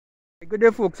Good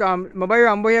day, folks. My boy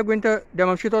Rambo here going to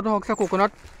demonstrate how to husk a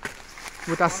coconut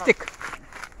with a stick.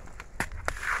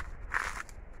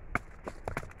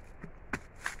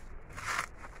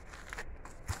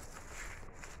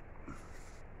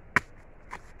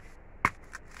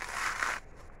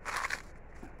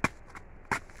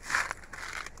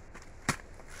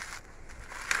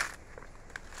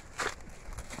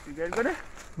 You get good?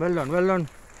 Well done, well done.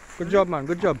 Good job, man.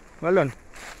 Good job. Well done.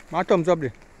 My thumbs up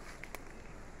there.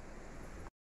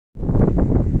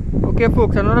 Okay,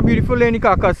 folks, another beautiful day in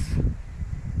Icacos.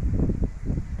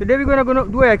 Today we're gonna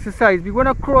do an exercise. We're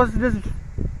gonna cross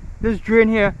this drain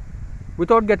here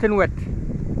without getting wet.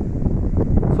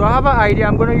 So I have an idea.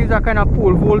 I'm gonna use a kind of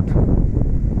pole vault.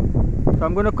 So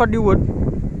I'm gonna cut the wood.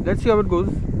 Let's see how it goes.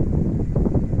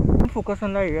 Focus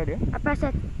on the area there. I press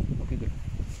it. Okay, good.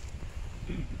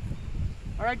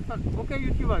 Alright, okay,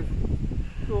 YouTubers.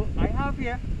 So I have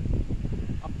here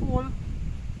a pole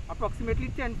approximately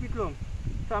 10 feet long.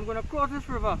 So I'm going to cross this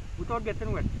river without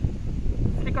getting wet.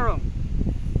 Stick around.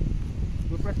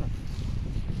 Don't press it.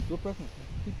 Don't press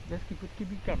it. Let's keep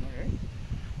it calm, alright?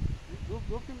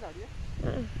 Don't feel that,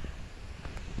 yeah?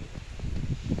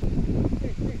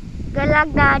 Hey. Good luck,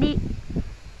 Daddy.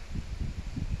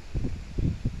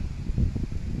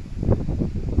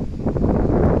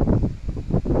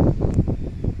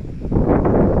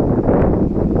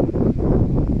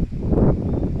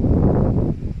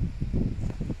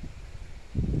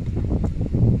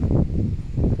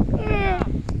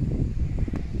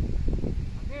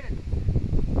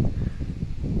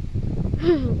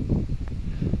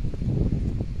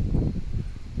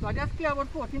 So I just clear about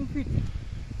 14 feet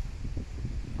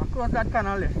across that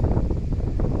canal there. If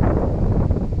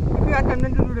you are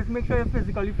attempting to do this, make sure you're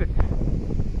physically fit.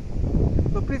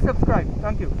 So please subscribe.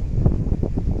 Thank you.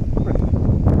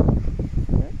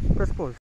 Press pause.